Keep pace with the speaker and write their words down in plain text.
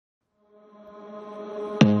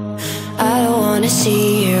wanna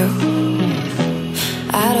see you.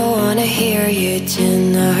 I don't wanna hear you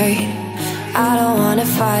tonight. I don't wanna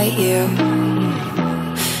fight you.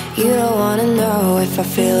 You don't wanna know if I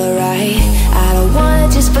feel alright. I don't wanna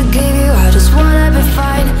just forgive you, I just wanna be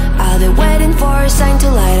fine. I'll be waiting for a sign to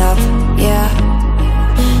light up, yeah.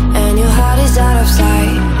 And your heart is out of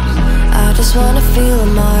sight. I just wanna feel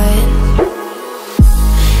mine.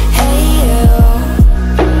 Hey you,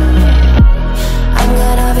 I'm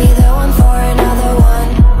gonna be the one for another one.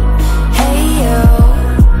 Hey you,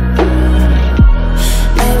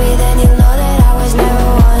 maybe then you'll know that I was never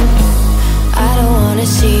one. I don't wanna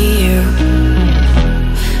see you,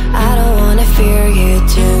 I don't wanna fear you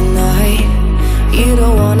tonight. You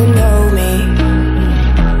don't wanna know me,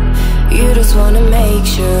 you just wanna make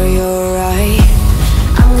sure you're right.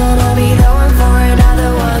 I'm gonna be the one for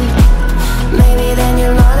another one. Maybe then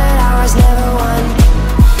you'll know that I was never one.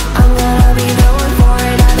 I'm gonna be the one for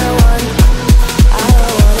another one. I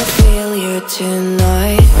don't wanna feel you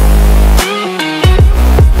tonight.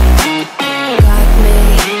 Got me.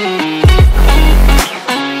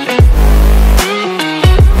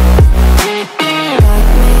 Got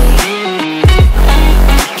me.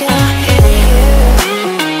 Can I hear you?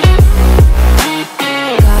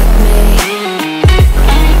 Got me.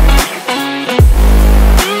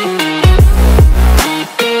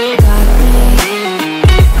 Got me.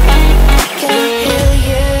 Can I hear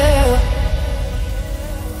you?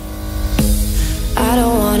 I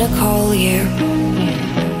don't wanna call you.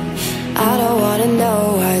 I don't wanna know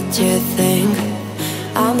what you think.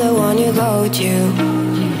 I'm the one you go to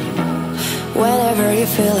whenever you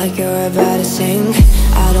feel like you're about to sink.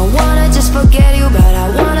 I don't wanna just forget you, but I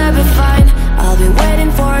wanna be fine. I'll be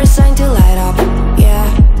waiting for a sign to light up, yeah.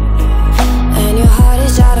 And your heart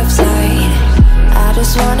is out of sight. I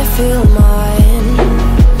just wanna feel mine.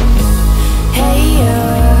 Hey you,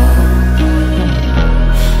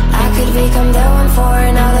 I could become the one for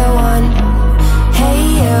another one. Hey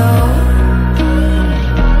you,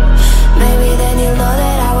 maybe then you'll know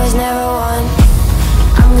that I was never one.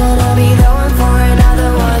 I'm gonna be the one for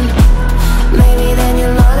another one. Maybe then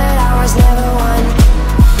you'll know that I was never one.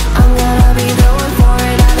 I'm gonna be the one for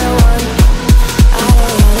another one. I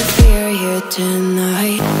don't wanna fear you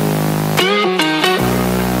tonight.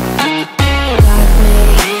 Got me. Got me.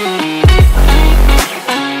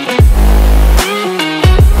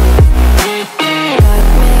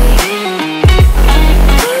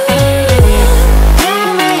 Got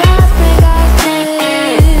me, got me, got me.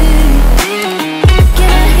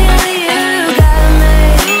 Can I hear you? Got me.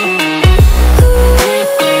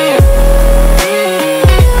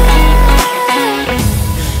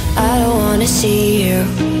 I don't wanna see you,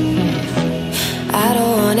 I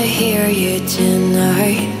don't wanna hear you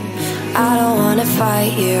tonight. I don't wanna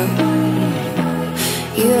fight you.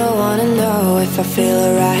 You don't wanna know if I feel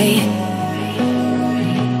alright.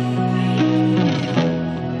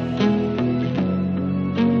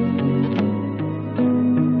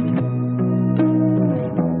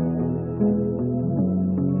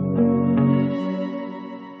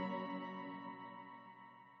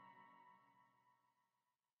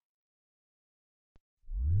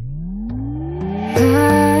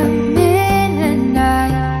 Come in at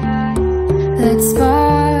night, let's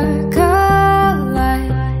spark a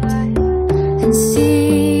light and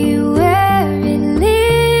see where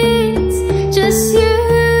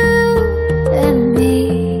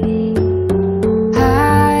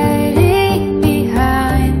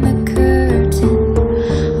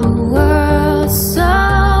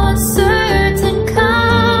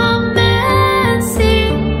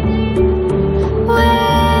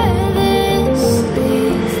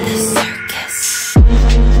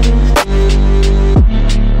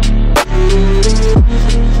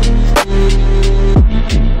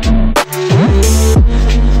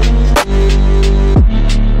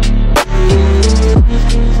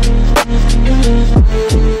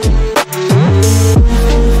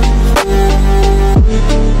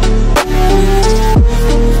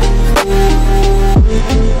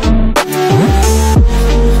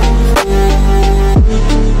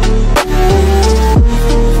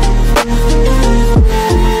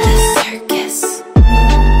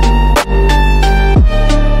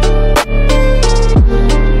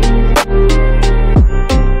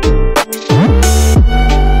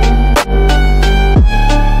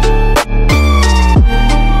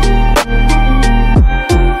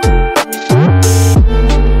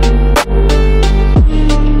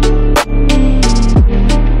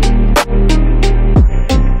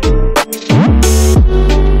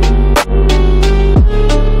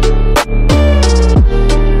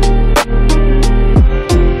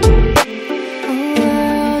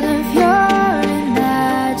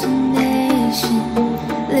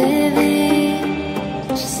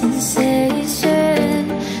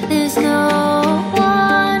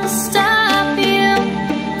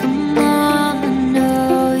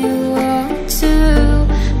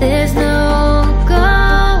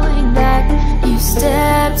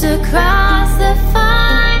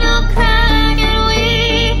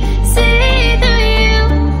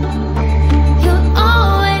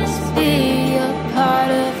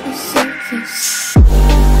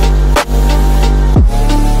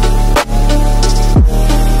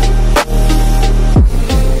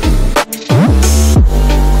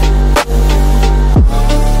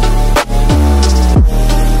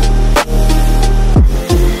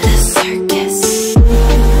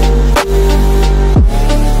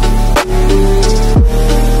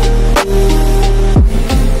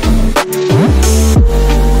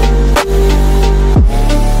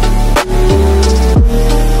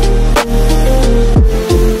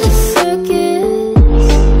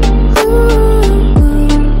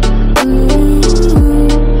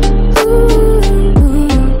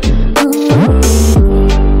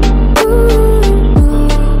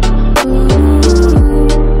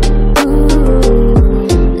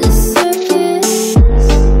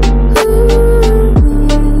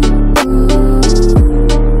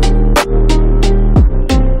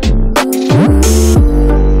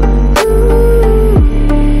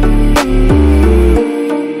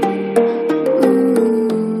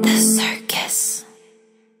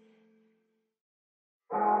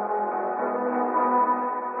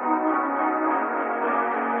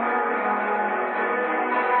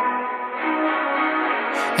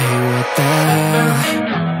the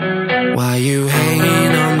hell? Why you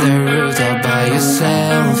hanging on the roof all by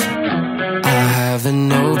yourself? I have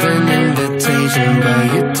an open invitation,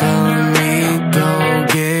 but you're telling me go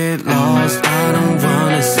get lost. I don't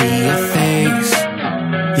wanna see your face.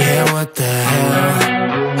 Yeah, what the hell?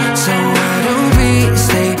 So why don't we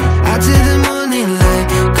stay out till the morning light?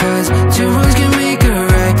 Cause two wrongs can make a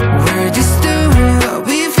right. We're just doing what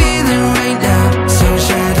we feeling right now. So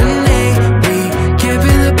Chardonnay, we camp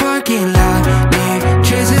in the parking lot. Leave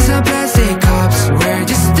traces of plastic cups. We're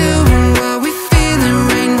just doing what we feeling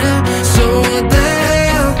right now. So what the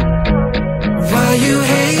hell? Why you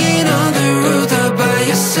hanging on the roof all by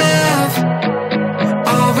yourself?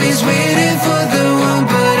 Always waiting for the one,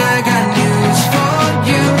 but I got news for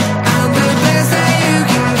you. I'm the best that you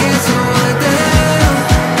can get, so what the hell?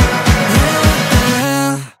 Yeah, what the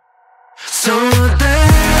hell? So what the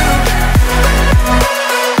hell?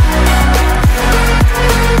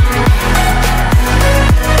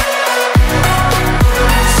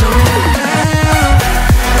 So what the hell?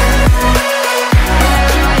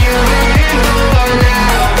 You waiting for now?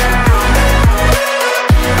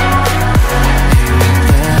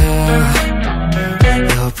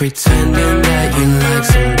 You're pretending that you like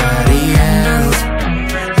somebody else,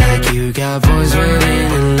 like you got boys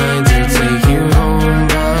waiting in line to take you home.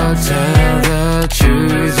 But tell the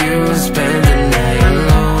truth, you'll spend the night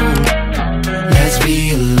alone. Let's be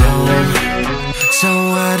alone. So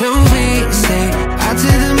why don't we stay out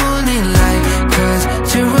till the morning light? Cause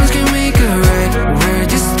two wrongs can make a right. We're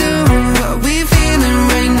just doing what we feeling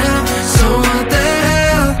right now. So what the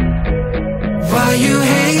hell? Why you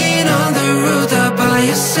hanging on the roof all by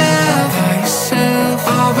yourself?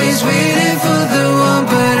 Always waiting for the one,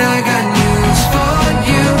 but I got news for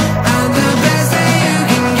you. I'm the best that you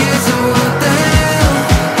can get, so what the hell?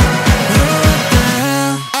 Yeah, what the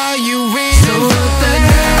hell? Are you waiting so for what the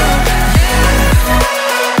hell?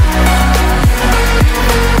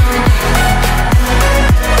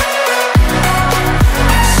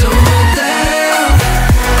 So what the hell?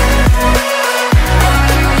 What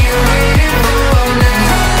are you waiting for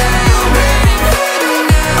now?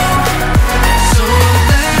 So what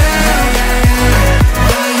the hell?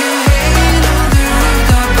 Why you hanging on the roof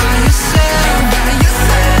all by yourself?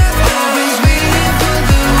 Always waiting for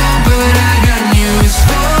the one, but I got news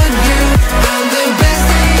for you. I'm the best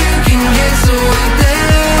that you can get, so what the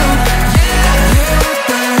hell? Yeah, what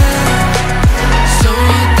the hell? So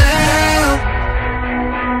what the hell?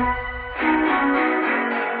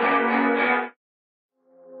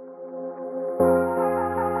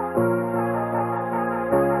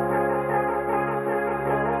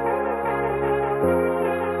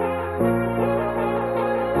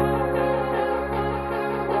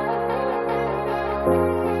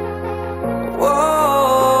 Whoa,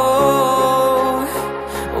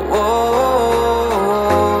 whoa,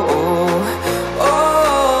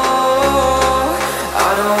 I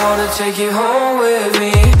don't wanna take you home with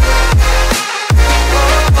me.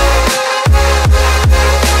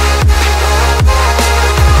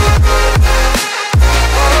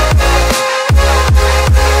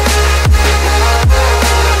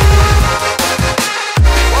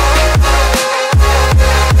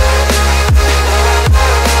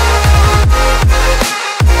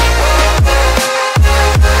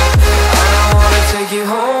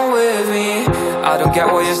 I don't get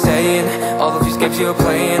what you're saying, all of these games you're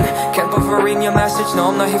playing. Can't bother reading your message, no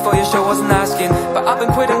I'm not here for your show, wasn't asking. But I've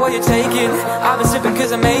been quitting what you're taking, I've been sipping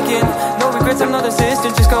cause I'm making no regrets, I'm not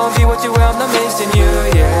assistant, just gonna be what you were, I'm not missing you,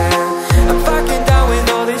 yeah. I'm fucking down with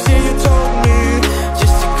all this shit you told me,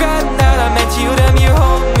 just to grab that I met you, damn you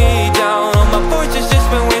hold me down. All my fortune's just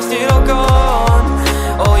been wasted, all gone.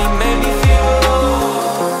 Oh, you made me feel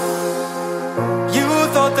alone. You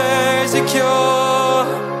thought there's a cure,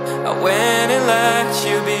 I went and let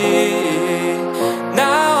you be.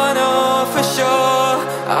 Now I know for sure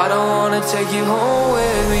I don't wanna take you home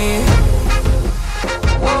with me.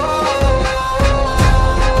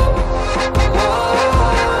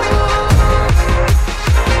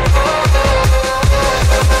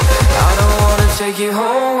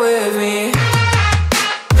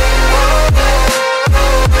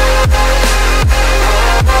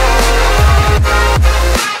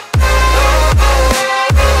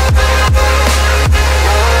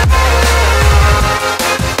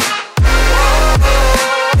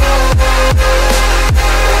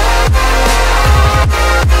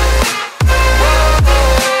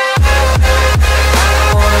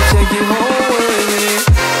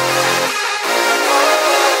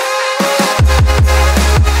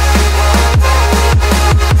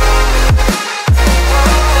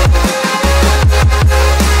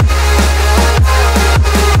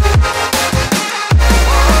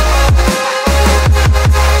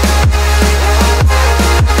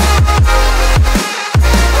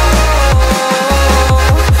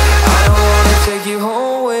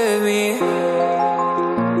 with me.